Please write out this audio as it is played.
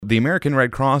the American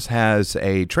Red Cross has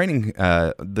a training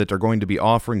that they're going to be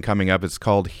offering coming up. It's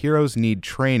called Heroes Need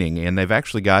Training, and they've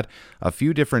actually got a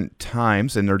few different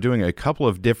times, and they're doing a couple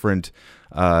of different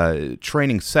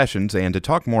training sessions. And to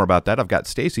talk more about that, I've got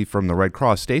Stacy from the Red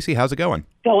Cross. Stacy, how's it going?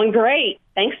 Going great.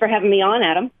 Thanks for having me on,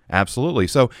 Adam. Absolutely.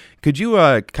 So could you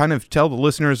kind of tell the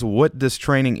listeners what this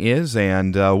training is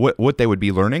and what they would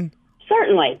be learning?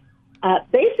 Certainly.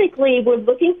 Basically, we're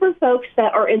looking for folks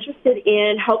that are interested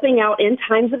in helping out in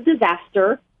times of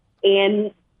disaster,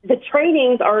 and the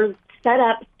trainings are set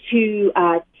up to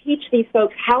teach these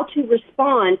folks how to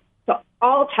respond to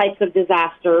all types of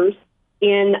disasters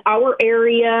in our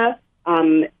area,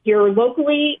 here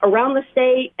locally, around the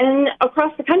state, and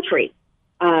across the country.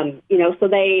 So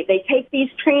they take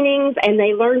these trainings and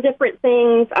they learn different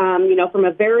things, from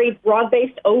a very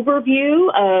broad-based overview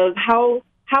of how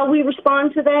we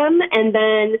respond to them, and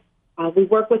then we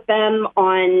work with them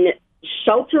on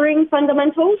sheltering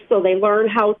fundamentals, so they learn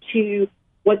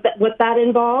what that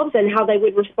involves and how they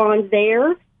would respond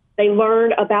there. They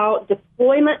learn about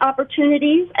deployment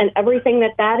opportunities and everything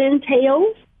that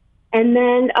entails. And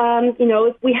then,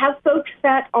 if we have folks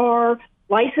that are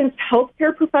licensed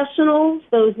healthcare professionals,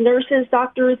 those nurses,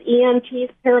 doctors, EMTs,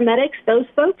 paramedics, those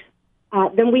folks,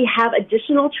 then we have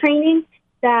additional training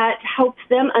that helps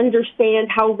them understand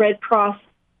how Red Cross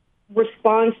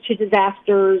responds to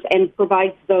disasters and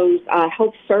provides those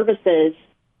health services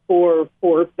for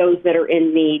those that are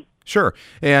in need. Sure.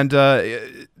 And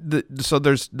so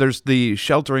there's the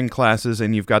sheltering classes,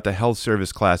 and you've got the health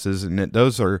service classes, and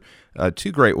those are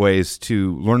two great ways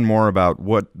to learn more about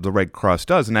what the Red Cross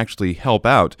does and actually help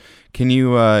out. Can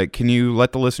you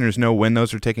let the listeners know when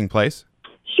those are taking place?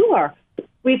 Sure.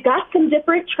 We've got some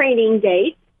different training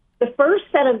dates. The first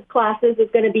set of classes is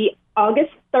going to be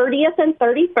August 30th and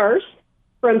 31st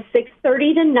from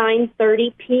 6:30 to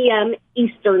 9:30 p.m.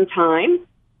 Eastern Time.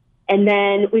 And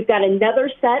then we've got another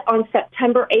set on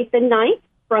September 8th and 9th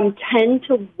from 10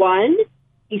 to 1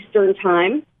 Eastern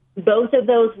Time. Both of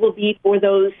those will be for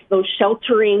those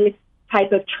sheltering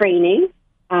type of training.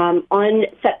 On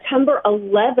September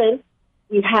 11th,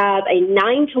 we have a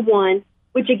 9 to 1,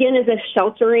 which again is a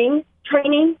sheltering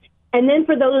training. And then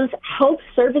for those health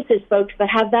services folks that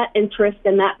have that interest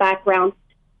and that background,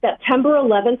 September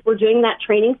 11th, we're doing that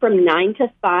training from 9 to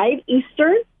 5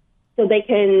 Eastern. So they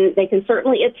can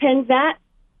certainly attend that.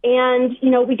 And,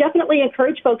 we definitely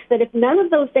encourage folks that if none of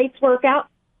those dates work out,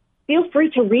 feel free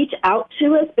to reach out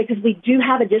to us, because we do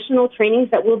have additional trainings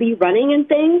that we'll be running and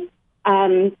things.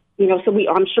 So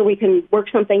I'm sure we can work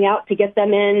something out to get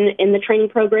them in the training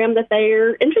program that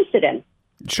they're interested in.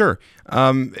 Sure.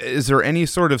 Is there any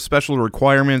sort of special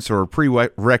requirements or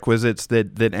prerequisites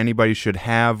that anybody should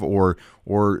have, or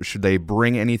should they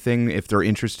bring anything if they're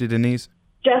interested in these?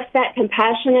 Just that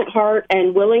compassionate heart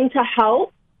and willing to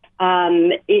help.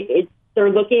 They're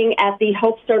looking at the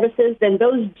health services, and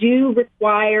those do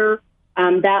require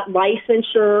that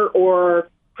licensure or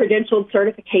credentialed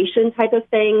certification type of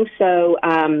thing. So,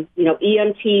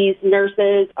 EMTs,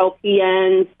 nurses,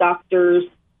 LPNs, doctors,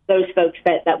 those folks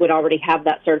that would already have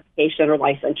that certification or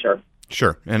licensure.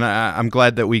 Sure, and I'm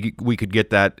glad that we could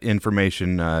get that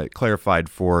information clarified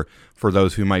for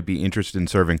those who might be interested in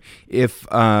serving. If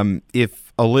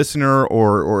a listener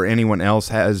or anyone else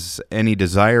has any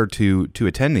desire to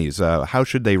attend these, how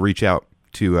should they reach out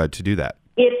to do that?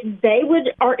 If they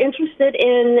are interested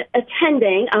in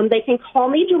attending, they can call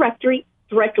me directly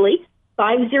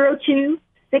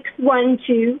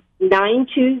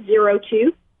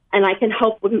 502-612-9202, and I can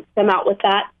help them out with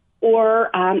that. Or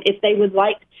if they would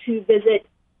like to visit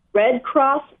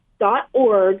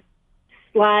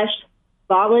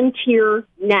redcross.org/volunteer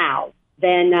now,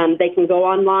 then they can go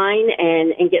online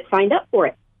and get signed up for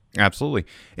it. Absolutely.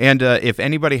 And if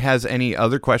anybody has any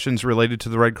other questions related to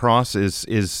the Red Cross,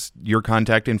 is your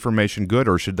contact information good,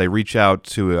 or should they reach out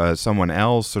to someone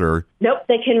else? Or Nope,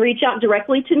 they can reach out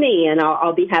directly to me, and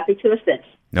I'll be happy to assist.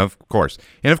 No, of course.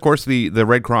 And of course, the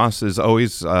Red Cross is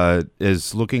always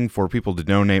is looking for people to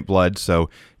donate blood, so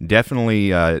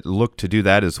definitely look to do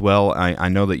that as well. I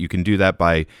know that you can do that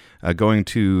by going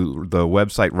to the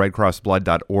website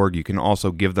redcrossblood.org. You can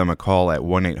also give them a call at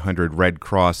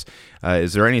 1-800-RED-CROSS.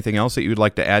 Is there anything else that you would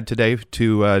like to add today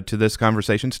to this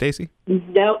conversation, Stacy?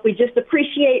 No, we just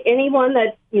appreciate anyone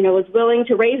that is willing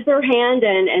to raise their hand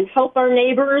and help our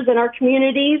neighbors and our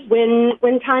communities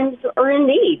when times are in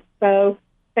need. So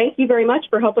thank you very much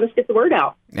for helping us get the word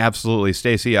out. Absolutely,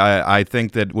 Stacy. I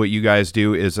think that what you guys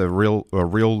do is a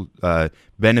real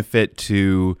benefit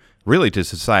to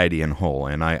society in whole,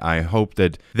 and I hope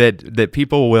that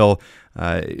people will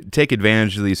take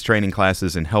advantage of these training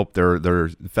classes and help their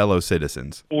fellow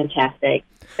citizens. Fantastic.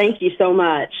 Thank you so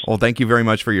much. Well, thank you very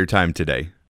much for your time today.